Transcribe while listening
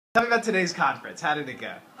Tell me about today's conference. How did it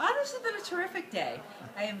go? Oh, this has been a terrific day.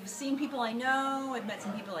 I've seen people I know. I've met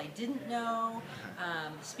some people I didn't know.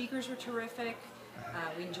 The speakers were terrific.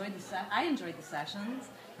 We enjoyed I enjoyed the sessions.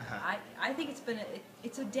 I think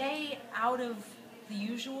it's a day out of the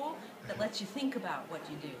usual that lets you think about what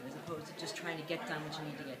you do as opposed to just trying to get done what you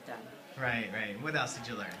need to get done. Right. What else did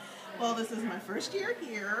you learn? Well, this is my first year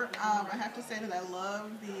here. I have to say that I love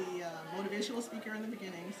the motivational speaker in the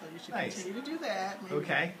beginning, so you should continue to do that.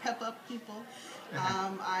 Maybe pep up people.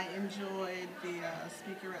 I enjoyed the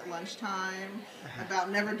speaker at lunchtime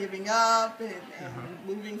about never giving up and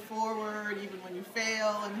moving forward even when you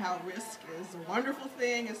fail, and how risk is a wonderful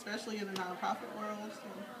thing, especially in the nonprofit world.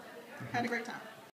 So, had a great time.